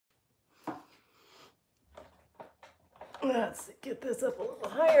Let's get this up a little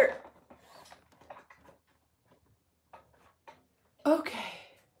higher. Okay.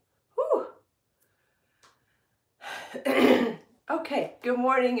 Whew. Okay, good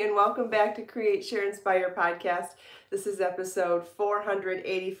morning and welcome back to Create, Share, Inspire podcast. This is episode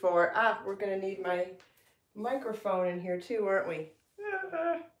 484. We're going to need my microphone in here too, aren't we?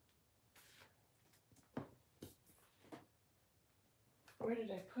 Where did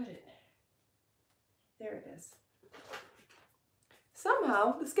I put it? There it is.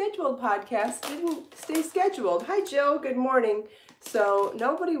 Somehow the scheduled podcast didn't stay scheduled. Hi Jill, good morning. So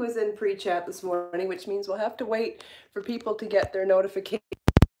nobody was in pre-chat this morning, which means we'll have to wait for people to get their notification.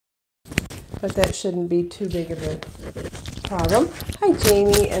 But that shouldn't be too big of a problem. Hi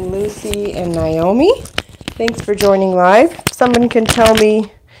Jamie and Lucy and Naomi. Thanks for joining live. Someone can tell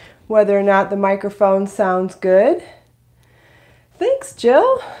me whether or not the microphone sounds good. Thanks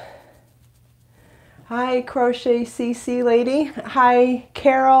Jill. Hi, Crochet CC Lady. Hi,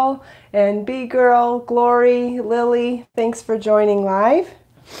 Carol and B Girl, Glory, Lily. Thanks for joining live.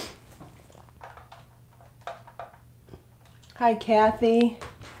 Hi, Kathy.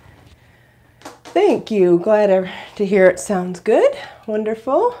 Thank you. Glad to hear it sounds good.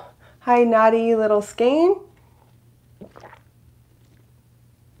 Wonderful. Hi, Naughty Little Skein.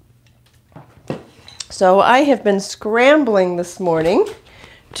 So I have been scrambling this morning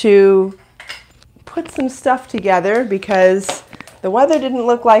to put some stuff together because the weather didn't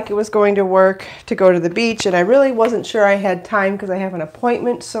look like it was going to work to go to the beach, and I really wasn't sure I had time because I have an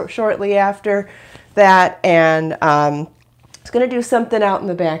appointment shortly after that, and I was going to do something out in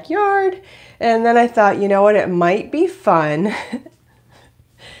the backyard. And then I thought, you know what, it might be fun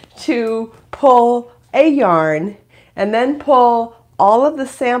to pull a yarn and then pull all of the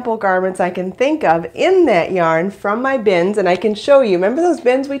sample garments I can think of in that yarn from my bins, and I can show you. Remember those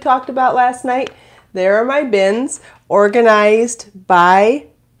bins we talked about last night? There are my bins organized by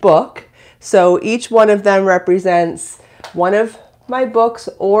book. So each one of them represents one of my books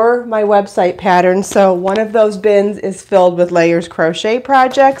or my website patterns. So one of those bins is filled with layers crochet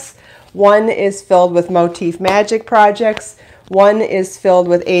projects. One is filled with motif magic projects. One is filled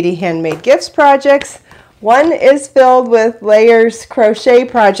with 80 handmade gifts projects. One is filled with layers crochet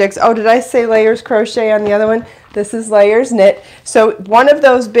projects. Oh, did I say layers crochet on the other one? This is layers knit. So one of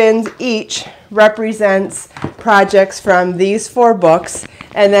those bins each represents projects from these 4 books.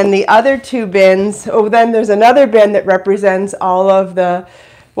 And then the other 2 bins, then there's another bin that represents all of the,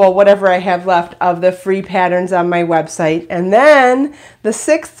 well, whatever I have left of the free patterns on my website. And then the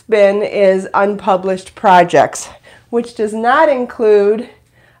 6th bin is unpublished projects, which does not include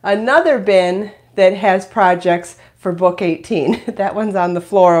another bin that has projects for book 18. That one's on the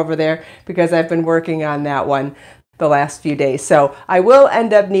floor over there because I've been working on that one the last few days. So I will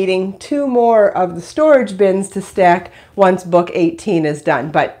end up needing 2 more of the storage bins to stack once book 18 is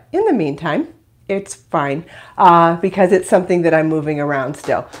done. But in the meantime, it's fine because it's something that I'm moving around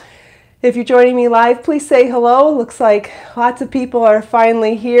still. If you're joining me live, please say hello. Looks like lots of people are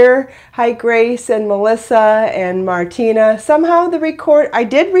finally here. Hi, Grace and Melissa and Martina. Somehow I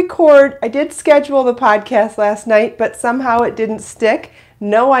did schedule the podcast last night, but somehow it didn't stick.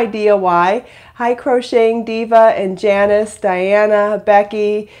 No idea why. Hi, Crocheting Diva and Janice, Diana,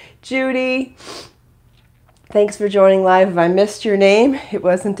 Becky, Judy. Thanks for joining live. If I missed your name, it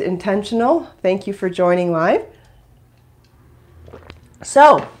wasn't intentional. Thank you for joining live.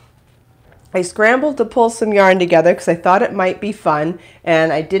 So, I scrambled to pull some yarn together because I thought it might be fun,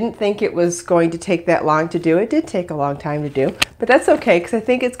 and I didn't think it was going to take that long to do. It did take a long time to do, but that's okay because I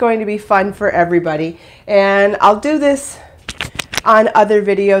think it's going to be fun for everybody. And I'll do this on other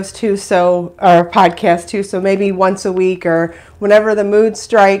videos too, or podcasts too, so maybe once a week or whenever the mood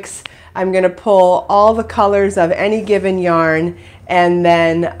strikes, I'm going to pull all the colors of any given yarn and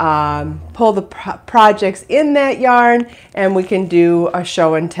then pull the projects in that yarn, and we can do a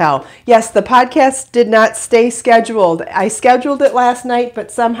show and tell. Yes, the podcast did not stay scheduled. I scheduled it last night, but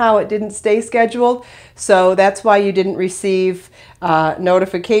somehow it didn't stay scheduled, so that's why you didn't receive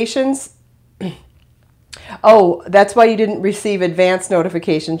notifications. Oh, that's why you didn't receive advance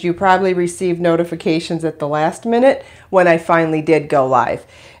notifications. You probably received notifications at the last minute when I finally did go live.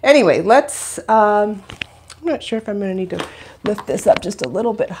 Anyway, let's, I'm not sure if I'm going to need to lift this up just a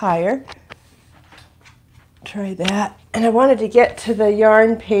little bit higher. Try that. And I wanted to get to the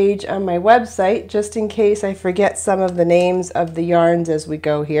yarn page on my website just in case I forget some of the names of the yarns as we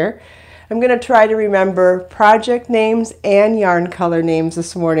go here. I'm going to try to remember project names and yarn color names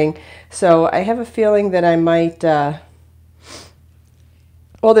this morning. So I have a feeling that I might, well,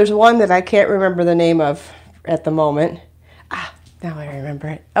 there's one that I can't remember the name of at the moment. Now I remember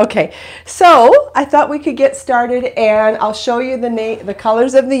it. Okay, so I thought we could get started, and I'll show you the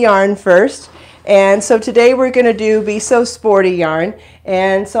colors of the yarn first. And so today we're going to do Be So Sporty yarn.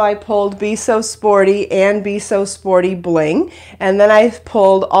 And so I pulled Be So Sporty and Be So Sporty Bling. And then I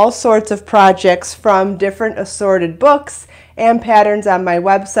pulled all sorts of projects from different assorted books and patterns on my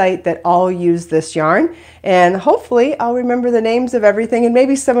website that all use this yarn. And hopefully I'll remember the names of everything, and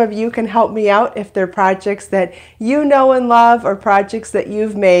maybe some of you can help me out if they're projects that you know and love or projects that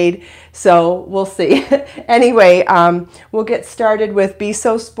you've made. So we'll see. Anyway, we'll get started with Be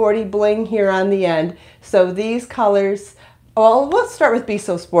So Sporty Bling here on the end. So these colors, well, let's start with Be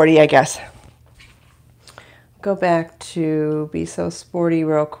So Sporty, I guess. Go back to Be So Sporty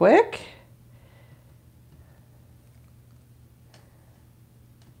real quick.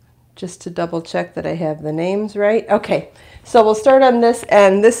 Just to double check that I have the names right. Okay, so we'll start on this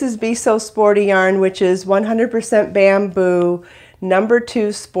end. This is Be So Sporty yarn, which is 100% bamboo, number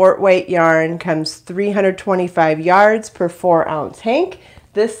 2 sport weight yarn, comes 325 yards per 4-ounce hank.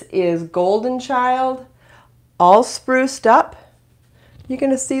 This is Golden Child, all spruced up. You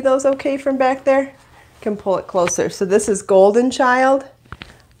gonna see those okay from back there? You can pull it closer. So this is Golden Child,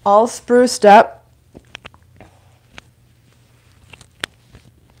 all spruced up.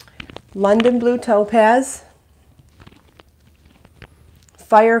 London Blue Topaz,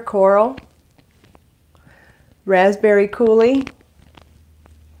 Fire Coral, Raspberry Coulis,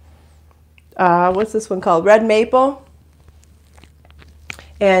 what's this one called? Red Maple,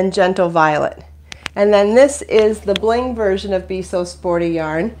 and Gentle Violet. And then this is the bling version of Be So Sporty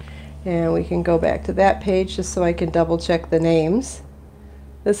yarn. And we can go back to that page just so I can double check the names.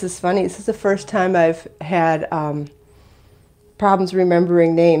 This is funny. This is the first time I've had problems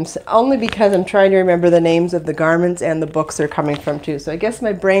remembering names, only because I'm trying to remember the names of the garments and the books they're coming from too. So I guess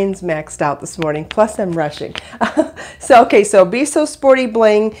my brain's maxed out this morning, plus I'm rushing. So Be So Sporty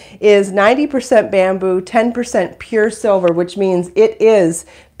Bling is 90% bamboo, 10% pure silver, which means it is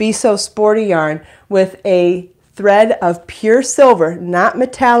Be So Sporty yarn with a thread of pure silver, not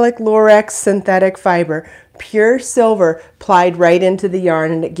metallic lurex synthetic fiber, pure silver plied right into the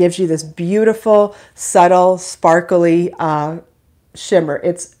yarn, and it gives you this beautiful, subtle, sparkly shimmer.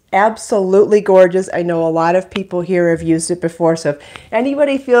 It's absolutely gorgeous. I know a lot of people here have used it before, so if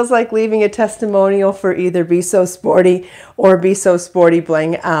anybody feels like leaving a testimonial for either Be So Sporty or Be So Sporty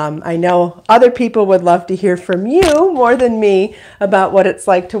Bling, I know other people would love to hear from you more than me about what it's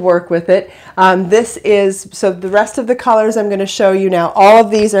like to work with it. So the rest of the colors I'm going to show you now, all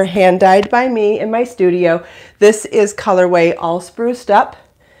of these are hand dyed by me in my studio. This is colorway All Spruced Up.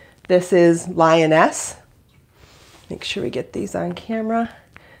 This is Lioness. Make sure we get these on camera.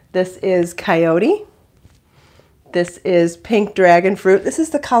 This is Coyote. This is Pink Dragon Fruit. This is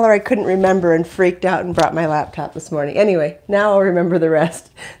the color I couldn't remember and freaked out and brought my laptop this morning. Anyway, now I'll remember the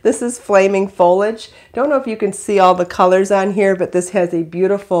rest. This is Flaming Foliage. Don't know if you can see all the colors on here, but this has a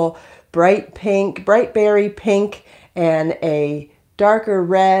beautiful bright pink, bright berry pink, and a darker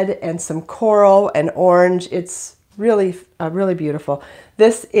red, and some coral and orange. It's really, really beautiful.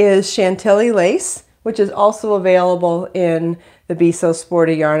 This is Chantilly Lace, which is also available in the Be So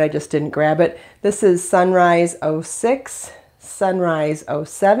Sporty yarn. I just didn't grab it. This is Sunrise 06, Sunrise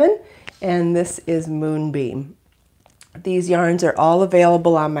 07, and this is Moonbeam. These yarns are all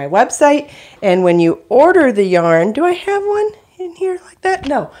available on my website, and when you order the yarn, do I have one in here like that?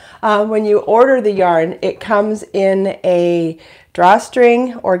 No. When you order the yarn, it comes in a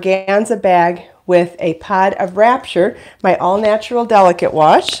drawstring organza bag with a pod of Wrapture, my all-natural delicate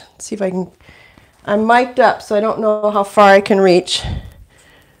wash. Let's see if I can... I'm mic'd up, so I don't know how far I can reach.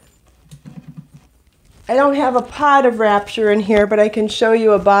 I don't have a pod of Wrapture in here, but I can show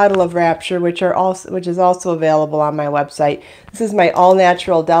you a bottle of Wrapture, which is also available on my website. This is my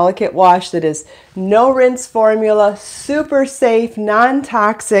all-natural delicate wash that is no rinse formula, super safe,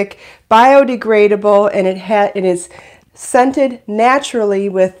 non-toxic, biodegradable, and it is scented naturally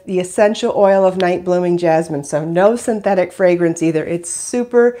with the essential oil of night blooming jasmine. So no synthetic fragrance either. It's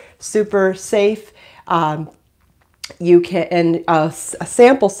super, super safe. You can, and a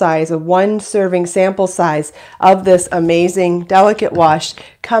sample size, a 1 serving sample size of this amazing delicate wash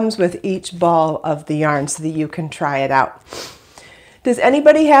comes with each ball of the yarn so that you can try it out. Does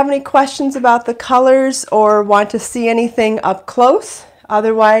anybody have any questions about the colors or want to see anything up close?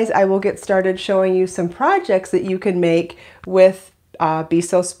 Otherwise, I will get started showing you some projects that you can make with Be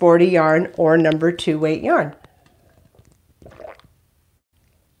So Sporty yarn or number 2 weight yarn.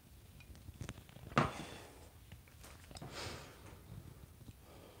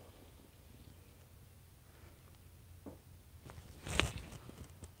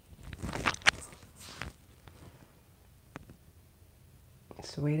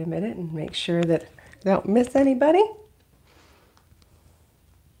 Just wait a minute and make sure that I don't miss anybody.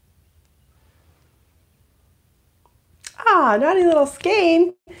 Ah, naughty little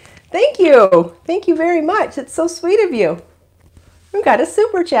skein. Thank you. Thank you very much. It's so sweet of you. We got a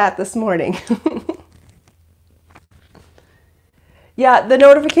super chat this morning. Yeah, the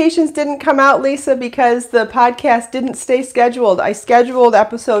notifications didn't come out, Lisa, because the podcast didn't stay scheduled. I scheduled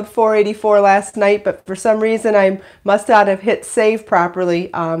episode 484 last night, but for some reason I must not have hit save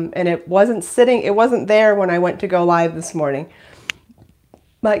properly, and it wasn't there when I went to go live this morning.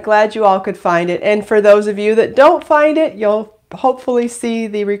 But glad you all could find it. And for those of you that don't find it, you'll hopefully see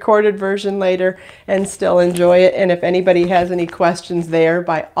the recorded version later and still enjoy it. And if anybody has any questions there,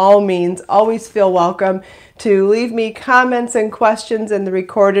 by all means, always feel welcome to leave me comments and questions in the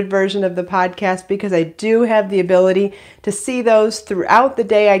recorded version of the podcast, because I do have the ability to see those throughout the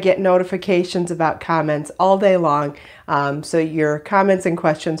day. I get notifications about comments all day long, so your comments and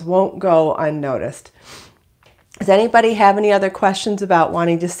questions won't go unnoticed. Does anybody have any other questions about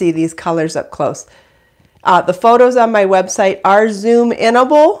wanting to see these colors up close? The photos on my website are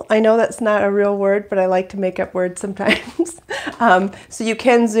zoom-inable. I know that's not a real word, but I like to make up words sometimes. So you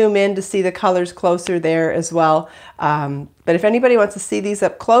can zoom in to see the colors closer there as well. But if anybody wants to see these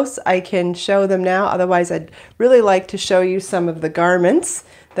up close, I can show them now. Otherwise, I'd really like to show you some of the garments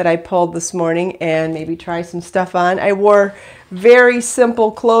that I pulled this morning and maybe try some stuff on. I wore very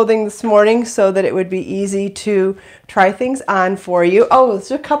simple clothing this morning so that it would be easy to try things on for you. Oh, there's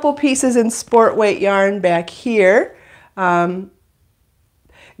a couple pieces in sport weight yarn back here. Good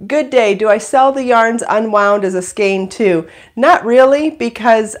day. Do I sell the yarns unwound as a skein too? Not really,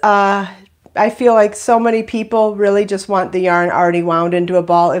 because I feel like so many people really just want the yarn already wound into a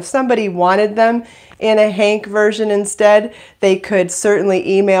ball. If somebody wanted them in a hank version instead, they could certainly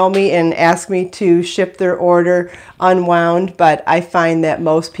email me and ask me to ship their order unwound, but I find that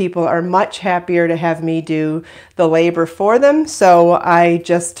most people are much happier to have me do the labor for them, so I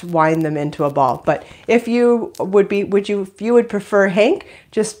just wind them into a ball. But if you would prefer hank,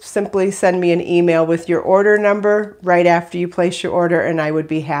 just simply send me an email with your order number right after you place your order, and I would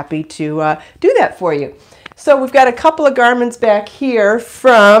be happy to do that for you. So we've got a couple of garments back here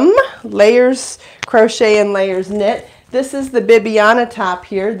from Layers Crochet and Layers Knit. This is the Bibiana top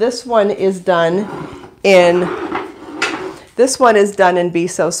here. This one is done in Be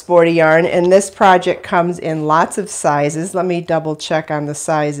So Sporty yarn, and this project comes in lots of sizes. Let me double check on the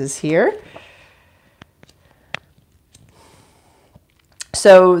sizes here.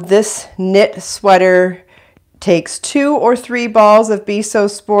 So this knit sweater takes 2 or 3 balls of Be So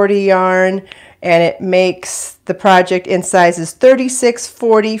Sporty yarn, and it makes the project in sizes 36,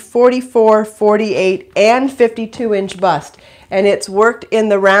 40, 44, 48, and 52-inch bust. And it's worked in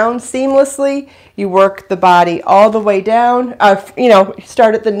the round seamlessly. You work the body all the way down,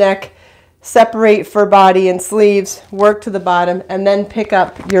 start at the neck, separate for body and sleeves, work to the bottom, and then pick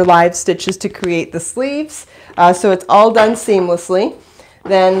up your live stitches to create the sleeves. So it's all done seamlessly.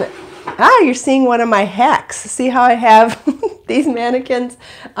 Then you're seeing one of my hacks. See how I have these mannequins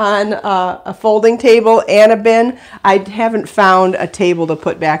on a folding table and a bin? I haven't found a table to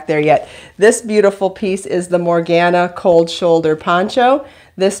put back there yet. This beautiful piece is the Morgana Cold Shoulder Poncho.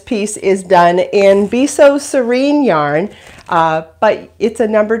 This piece is done in Be So Serene yarn, but it's a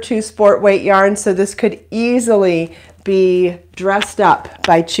number 2 sport weight yarn, so this could easily be dressed up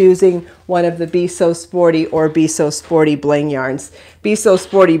by choosing one of the Be So Sporty or Be So Sporty Bling yarns. Be So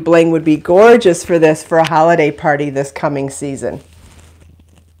Sporty Bling would be gorgeous for this for a holiday party this coming season.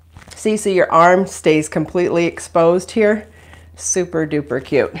 See, so your arm stays completely exposed here. Super duper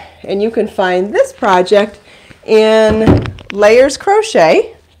cute. And you can find this project in Layers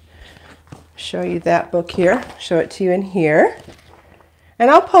Crochet. Show you that book here. Show it to you in here.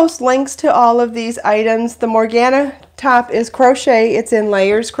 And I'll post links to all of these items. The Morgana top is crochet. It's in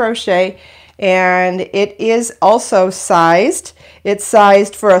Layers Crochet, and it is also sized. It's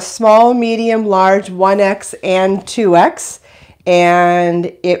sized for a small, medium, large, 1X and 2X,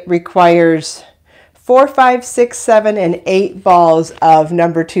 and it requires 4, 5, 6, 7, and 8 balls of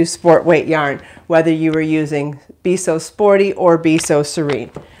number 2 sport weight yarn, whether you were using Be So Sporty or Be So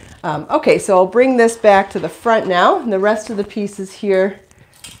Serene. Okay, so I'll bring this back to the front now, and the rest of the pieces here.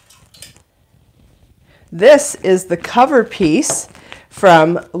 This is the cover piece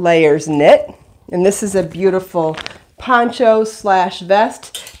from Layers Knit, and this is a beautiful poncho /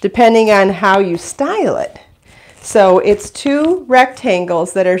 vest, depending on how you style it. So it's 2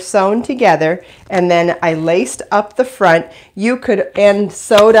 rectangles that are sewn together, and then I laced up the front. You could and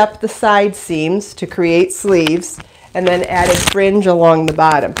sewed up the side seams to create sleeves, and then added fringe along the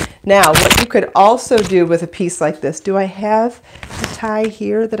bottom. Now, what you could also do with a piece like this, do I have a tie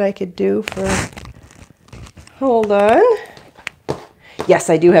here that I could do for, hold on. Yes,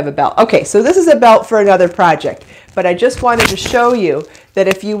 I do have a belt. Okay, so this is a belt for another project, but I just wanted to show you that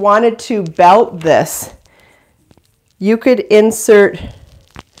if you wanted to belt this, you could insert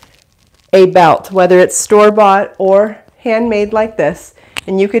a belt, whether it's store-bought or handmade like this,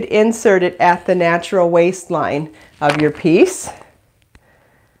 and you could insert it at the natural waistline of your piece.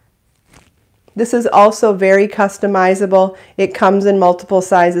 This is also very customizable. It comes in multiple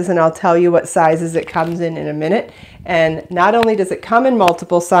sizes, and I'll tell you what sizes it comes in a minute. And not only does it come in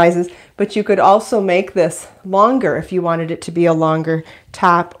multiple sizes, but you could also make this longer if you wanted it to be a longer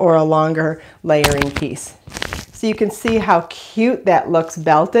top or a longer layering piece. So you can see how cute that looks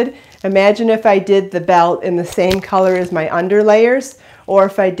belted. Imagine if I did the belt in the same color as my underlayers, or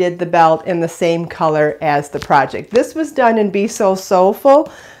if I did the belt in the same color as the project. This was done in Be So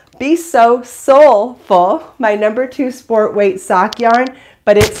Soulful. Be So Soulful, my #2 sport weight sock yarn,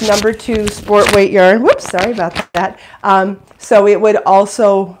 but it's #2 sport weight yarn. Whoops, sorry about that. So it would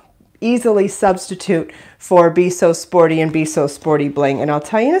also easily substitute for Be So Sporty and Be So Sporty Bling. And I'll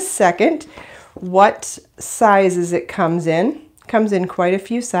tell you in a second what sizes it comes in. It comes in quite a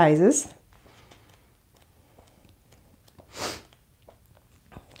few sizes.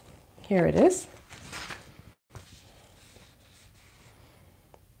 Here it is.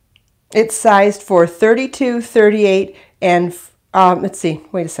 It's sized for 32, 38, and let's see,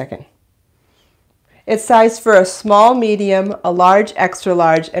 wait a second. It's sized for a small, medium, a large, extra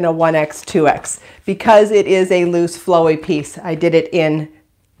large, and a 1X, 2X. Because it is a loose, flowy piece, I did it in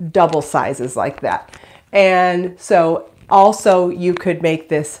double sizes like that. And so also you could make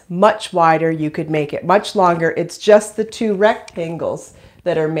this much wider, you could make it much longer. It's just the two rectangles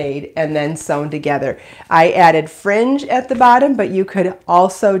that are made and then sewn together. I added fringe at the bottom, but you could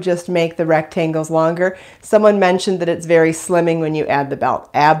also just make the rectangles longer. Someone mentioned that it's very slimming when you add the belt.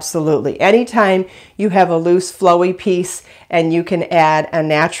 Absolutely. Anytime you have a loose flowy piece and you can add a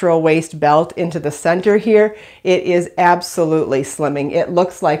natural waist belt into the center here, it is absolutely slimming. It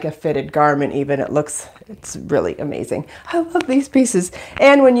looks like a fitted garment even. It's really amazing. I love these pieces.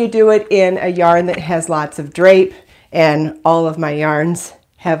 And when you do it in a yarn that has lots of drape, and all of my yarns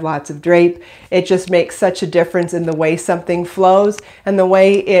have lots of drape, it just makes such a difference in the way something flows and the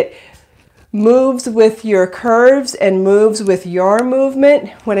way it moves with your curves and moves with your movement.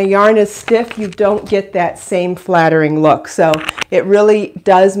 When a yarn is stiff, you don't get that same flattering look. So it really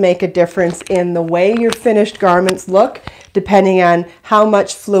does make a difference in the way your finished garments look, depending on how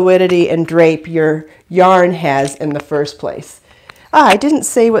much fluidity and drape your yarn has in the first place. I didn't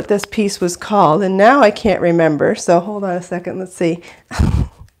say what this piece was called, and now I can't remember, so hold on a second, let's see.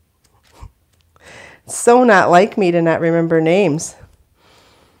 It's so not like me to not remember names.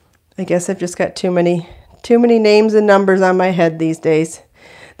 I guess I've just got too many names and numbers on my head these days.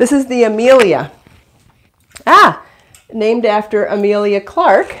 This is the Amelia. Named after Amelia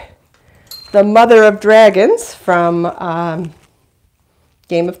Clark, the mother of dragons from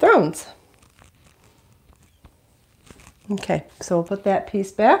Game of Thrones. Okay, so we'll put that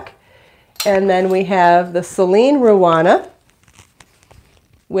piece back. And then we have the Celine Ruana,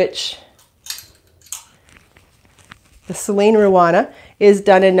 which the Celine Ruana is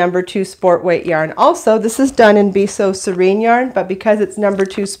done in #2 sport weight yarn. Also, this is done in Be So Serene yarn, but because it's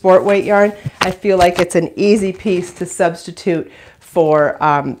 #2 sport weight yarn, I feel like it's an easy piece to substitute for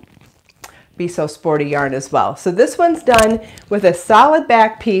Be So Sporty yarn as well. So this one's done with a solid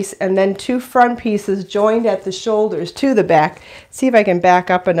back piece and then 2 front pieces joined at the shoulders to the back. See if I can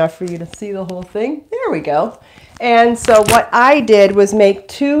back up enough for you to see the whole thing. There we go. And so what I did was make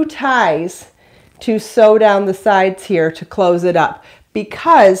 2 ties to sew down the sides here to close it up,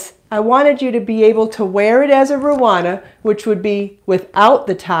 because I wanted you to be able to wear it as a Ruana, which would be without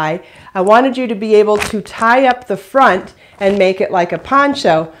the tie. I wanted you to be able to tie up the front and make it like a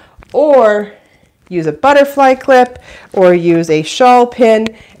poncho, or use a butterfly clip, or use a shawl pin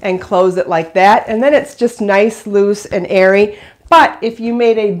and close it like that. And then it's just nice, loose, and airy. But if you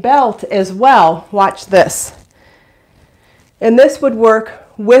made a belt as well, watch this. And this would work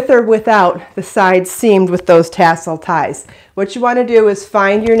with or without the sides seamed with those tassel ties. What you want to do is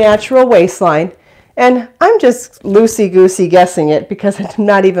find your natural waistline. And I'm just loosey-goosey guessing it because I'm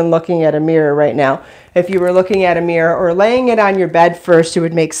not even looking at a mirror right now. If you were looking at a mirror or laying it on your bed first, it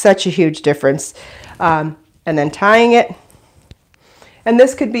would make such a huge difference. And then tying it. And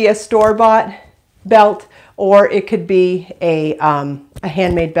this could be a store-bought belt, or it could be a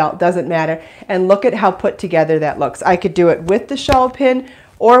handmade belt, doesn't matter. And look at how put together that looks. I could do it with the shawl pin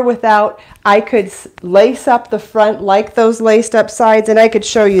or without. I could lace up the front like those laced up sides, and I could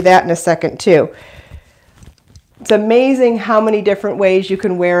show you that in a second too. It's amazing how many different ways you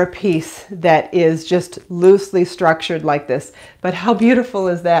can wear a piece that is just loosely structured like this. But how beautiful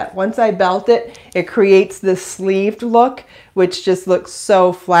is that? Once I belt it, it creates this sleeved look, which just looks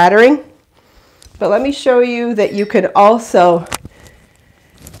so flattering. But let me show you that you could also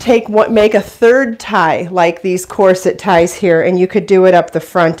make a third tie like these corset ties here, and you could do it up the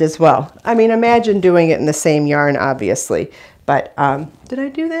front as well. I mean, imagine doing it in the same yarn, obviously. But did I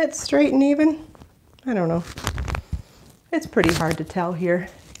do that straight and even? I don't know. It's pretty hard to tell here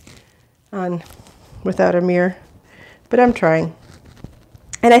without a mirror, but I'm trying.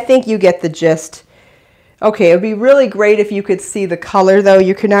 And I think you get the gist. Okay, it would be really great if you could see the color, though.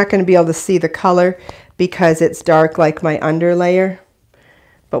 You're not going to be able to see the color because it's dark like my underlayer.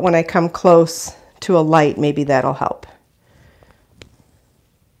 But when I come close to a light, maybe that'll help.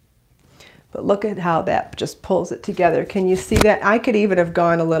 But look at how that just pulls it together. Can you see that? I could even have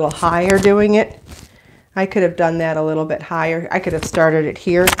gone a little higher doing it. I could have done that a little bit higher. I could have started it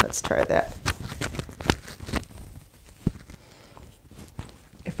here. Let's try that.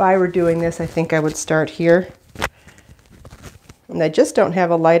 If I were doing this, I think I would start here. And I just don't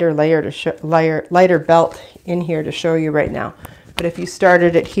have a lighter lighter belt in here to show you right now. But if you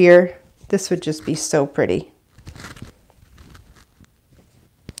started it here, this would just be so pretty.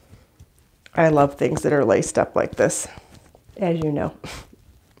 I love things that are laced up like this, as you know.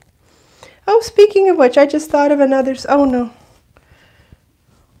 Oh, speaking of which, I just thought of another. Oh, no.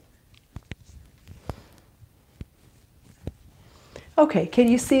 Okay, can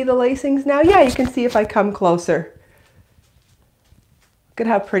you see the lacings now? Yeah, you can see if I come closer. Look at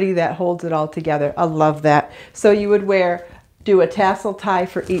how pretty that holds it all together. I love that. So you would do a tassel tie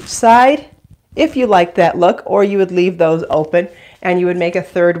for each side if you like that look, or you would leave those open and you would make a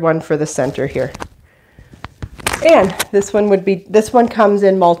third one for the center here. And this one comes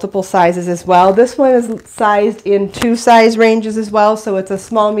in multiple sizes as well. This one is sized in 2 size ranges as well, so it's a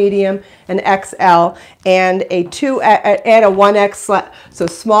small, medium, an XL, and a 1X. So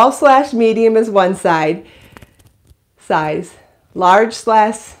small / medium is one size, large /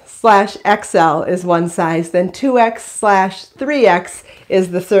 XL is one size, then 2X / 3X is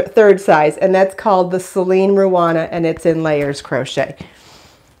the third size, and that's called the Celine Ruana, and it's in layers crochet.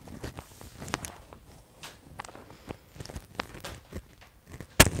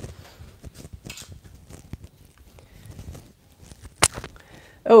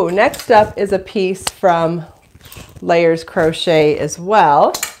 Oh, next up is a piece from Layers Crochet as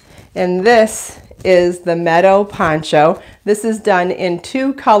well, and this is the Meadow Poncho. This is done in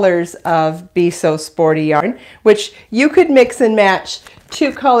 2 colors of Be So Sporty yarn, which you could mix and match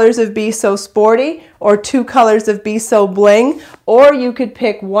 2 colors of Be So Sporty or 2 colors of Be So Bling, or you could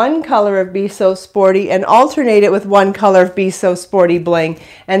pick 1 color of Be So Sporty and alternate it with 1 color of Be So Sporty Bling,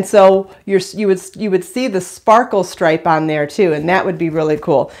 and so you would see the sparkle stripe on there too, and that would be really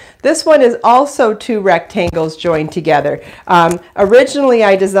cool. This one is also 2 rectangles joined together. Originally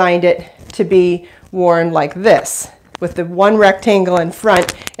I designed it to be worn like this, with the 1 rectangle in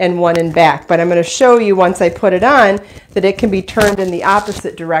front and 1 in back. But I'm going to show you once I put it on that it can be turned in the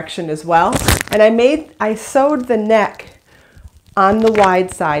opposite direction as well. And I sewed the neck on the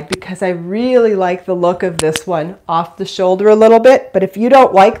wide side because I really like the look of this one off the shoulder a little bit. But if you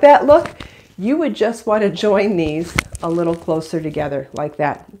don't like that look, you would just want to join these a little closer together like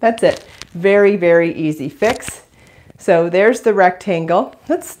that. That's it. Very, very easy fix. So there's the rectangle.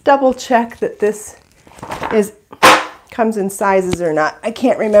 Let's double check that this comes in sizes or not. I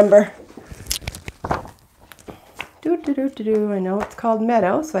can't remember. I know it's called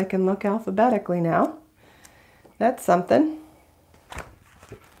Meadow, so I can look alphabetically now. That's something.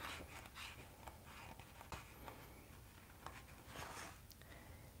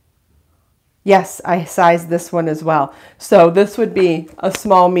 Yes, I sized this one as well. So this would be a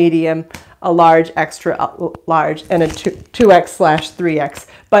small, medium, a large, extra large, and a 2X / 3X.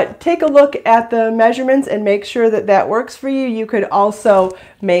 But take a look at the measurements and make sure that that works for you. You could also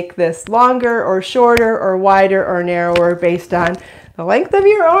make this longer or shorter or wider or narrower based on the length of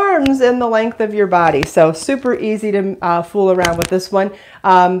your arms and the length of your body. So super easy to fool around with this one.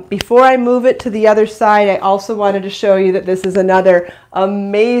 Before I move it to the other side, I also wanted to show you that this is another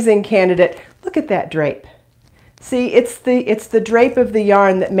amazing candidate. Look at that drape. See, it's the drape of the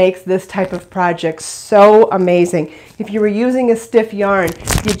yarn that makes this type of project so amazing. If you were using a stiff yarn,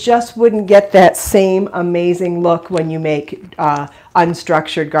 you just wouldn't get that same amazing look when you make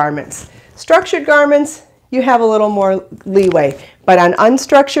unstructured garments. Structured garments, you have a little more leeway, but on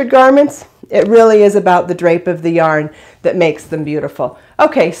unstructured garments, It really is about the drape of the yarn that makes them beautiful.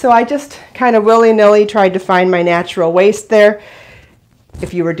 Okay, so I just kind of willy-nilly tried to find my natural waist there.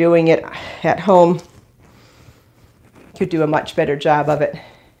 If you were doing it at home, you could do a much better job of it.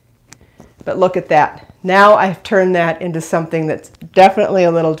 But look at that. Now I've turned that into something that's definitely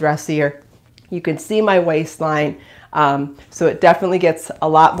a little dressier. You can see my waistline, so it definitely gets a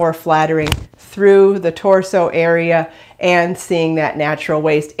lot more flattering through the torso area and seeing that natural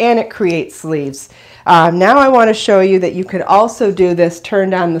waist, and it creates sleeves. Now I want to show you that you could also do this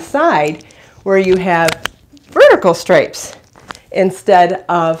turned on the side where you have vertical stripes instead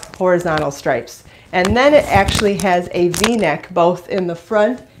of horizontal stripes. And then it actually has a V-neck both in the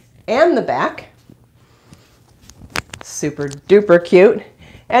front and the back. Super duper cute.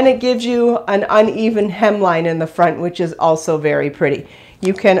 And it gives you an uneven hemline in the front, which is also very pretty.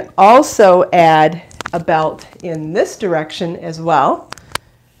 You can also add a belt in this direction as well,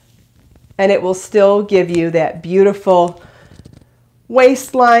 and it will still give you that beautiful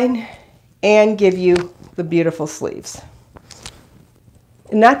waistline and give you the beautiful sleeves.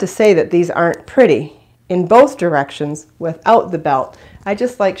 And not to say that these aren't pretty in both directions without the belt. I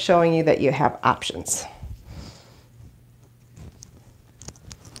just like showing you that you have options.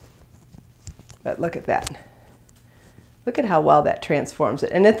 But look at that. Look at how well that transforms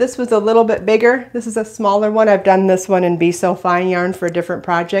it. And if this was a little bit bigger, this is a smaller one. I've done this one in Be So Fine yarn for a different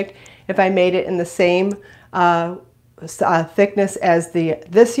project. If I made it in the same thickness as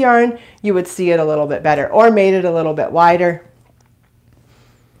this yarn, you would see it a little bit better, or made it a little bit wider.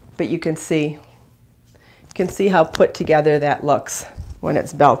 But you can see how put together that looks when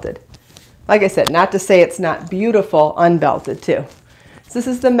it's belted. Like I said, not to say it's not beautiful unbelted too. So this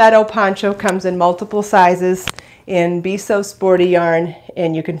is the Meadow Poncho, comes in multiple sizes in Be So Sporty yarn,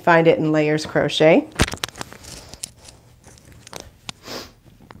 and you can find it in Layers Crochet.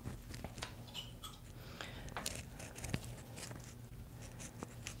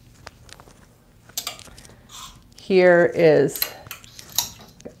 Here is,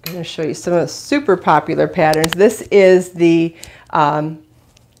 I'm going to show you some of the super popular patterns. This is the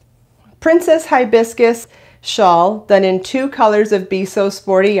Princess Hibiscus shawl done in 2 colors of Be So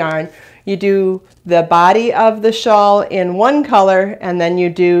Sporty yarn. You do the body of the shawl in 1 color, and then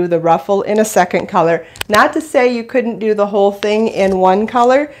you do the ruffle in a 2nd color. Not to say you couldn't do the whole thing in 1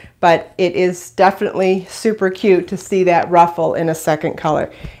 color, but it is definitely super cute to see that ruffle in a 2nd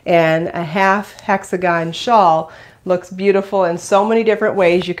color. And a half hexagon shawl looks beautiful in so many different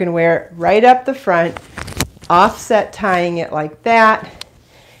ways. You can wear it right up the front, offset tying it like that.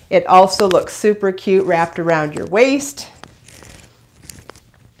 It also looks super cute wrapped around your waist.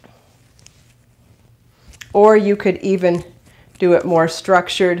 Or you could even do it more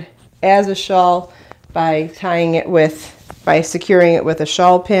structured as a shawl by tying it by securing it with a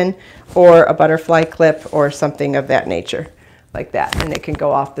shawl pin or a butterfly clip or something of that nature, like that. And it can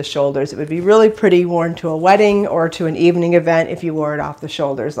go off the shoulders. It would be really pretty worn to a wedding or to an evening event if you wore it off the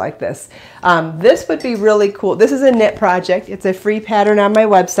shoulders like this. This would be really cool. This is a knit project. It's a free pattern on my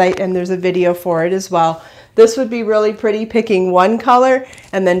website, and there's a video for it as well. This would be really pretty, picking 1 color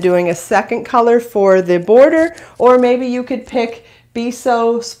and then doing a 2nd color for the border, or maybe you could pick Be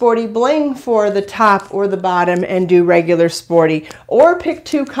So Sporty Bling for the top or the bottom and do regular sporty, or pick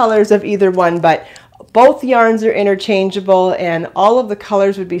 2 colors of either one. But both yarns are interchangeable, and all of the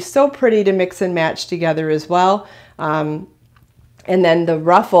colors would be so pretty to mix and match together as well. And then the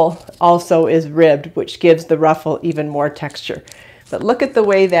ruffle also is ribbed, which gives the ruffle even more texture. But look at the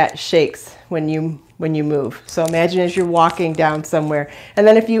way that shakes when you move. So imagine as you're walking down somewhere. And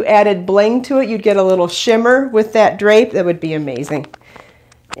then if you added bling to it, you'd get a little shimmer with that drape. That would be amazing.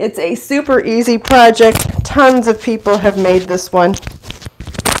 It's a super easy project. Tons of people have made this one.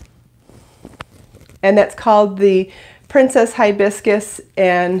 And that's called the Princess Hibiscus,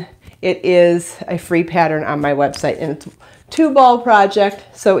 and it is a free pattern on my website. And it's a 2-ball project,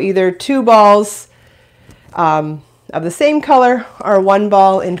 so either 2 balls of the same color or 1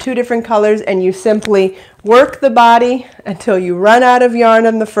 ball in 2 different colors, and you simply work the body until you run out of yarn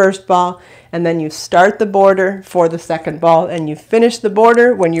on the 1st ball, and then you start the border for the 2nd ball, and you finish the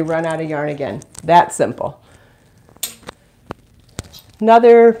border when you run out of yarn again. That simple.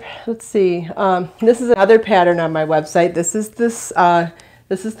 Another, let's see, this is another pattern on my website. This is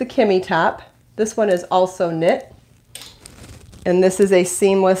the Kimmy top. This one is also knit. And this is a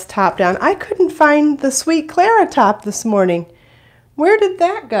seamless top down. I couldn't find the Sweet Clara top this morning. Where did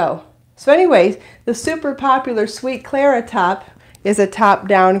that go? So anyways, the super popular Sweet Clara top is a top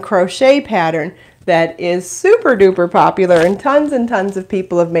down crochet pattern that is super duper popular, and tons of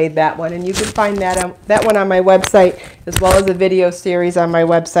people have made that one. And you can find that one on my website, as well as a video series on my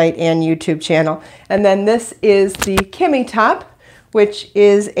website and YouTube channel. And then this is the Kimmy top, which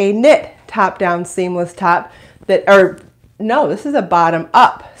is a knit top-down seamless top this is a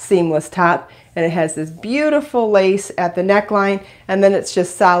bottom-up seamless top, and it has this beautiful lace at the neckline, and then it's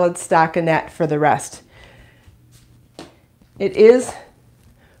just solid stockinette for the rest. It is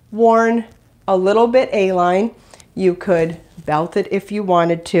worn a little bit A-line. You could belt it if you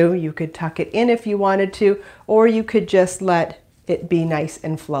wanted to. You could tuck it in if you wanted to, or you could just let it be nice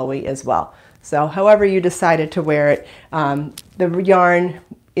and flowy as well. So however you decided to wear it, the yarn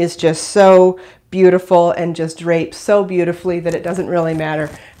is just so beautiful and just drapes so beautifully that it doesn't really matter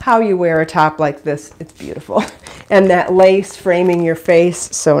how you wear a top like this. It's beautiful. And that lace framing your face,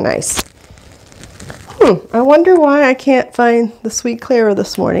 so nice. I wonder why I can't find the Sweet Clara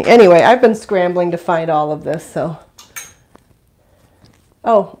this morning. Anyway, I've been scrambling to find all of this, so.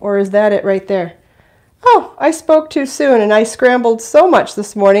 Oh, or is that it right there? Oh, I spoke too soon, and I scrambled so much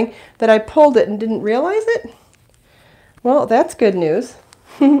this morning that I pulled it and didn't realize it. Well, that's good news.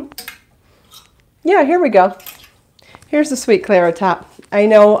 Yeah, here we go. Here's the Sweet Clara top. I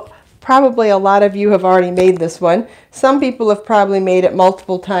know probably a lot of you have already made this one. Some people have probably made it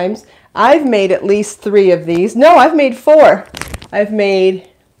multiple times. I've made at least 3 of these. No, I've made 4. I've made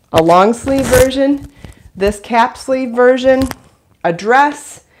a long sleeve version, this cap sleeve version, a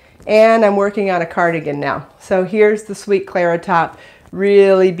dress, and I'm working on a cardigan now. So here's the Sweet Clara top.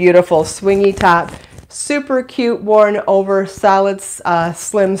 Really beautiful swingy top. Super cute, worn over solid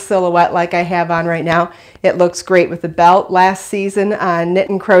slim silhouette like I have on right now. It looks great with the belt. Last season on Knit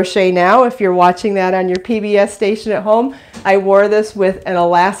and Crochet Now, if you're watching that on your PBS station at home, I wore this with an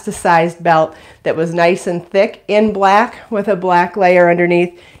elasticized belt that was nice and thick in black with a black layer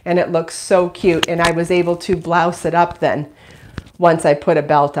underneath, and it looks so cute. And I was able to blouse it up then once I put a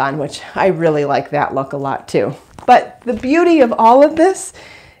belt on, which I really like that look a lot too. But the beauty of all of this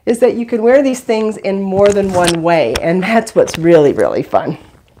is that you can wear these things in more than one way, and that's what's really, really fun.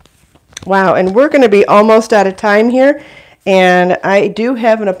 Wow, and we're going to be almost out of time here, and I do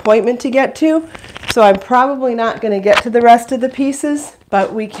have an appointment to get to, so I'm probably not going to get to the rest of the pieces,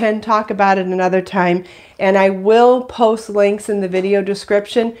 but we can talk about it another time, and I will post links in the video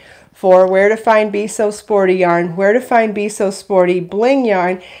description for where to find Be So Sporty yarn, where to find Be So Sporty bling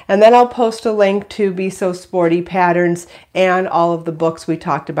yarn, and then I'll post a link to Be So Sporty patterns and all of the books we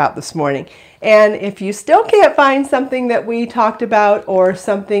talked about this morning. And if you still can't find something that we talked about or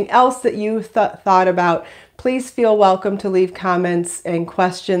something else that you thought about, please feel welcome to leave comments and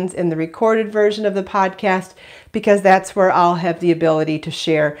questions in the recorded version of the podcast, because that's where I'll have the ability to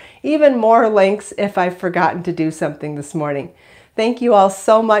share even more links if I've forgotten to do something this morning. Thank you all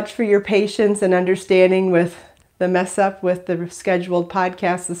so much for your patience and understanding with the mess up with the scheduled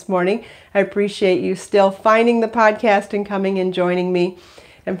podcast this morning. I appreciate you still finding the podcast and coming and joining me.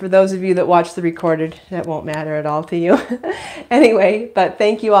 And for those of you that watch the recorded, that won't matter at all to you. Anyway, but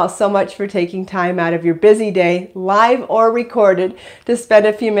thank you all so much for taking time out of your busy day, live or recorded, to spend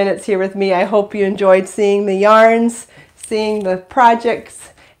a few minutes here with me. I hope you enjoyed seeing the yarns, seeing the projects,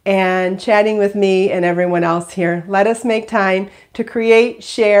 and chatting with me and everyone else here. Let us make time to create,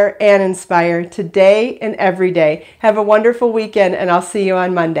 share, and inspire today and every day. Have a wonderful weekend, and I'll see you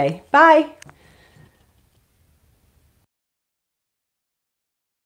on Monday. Bye.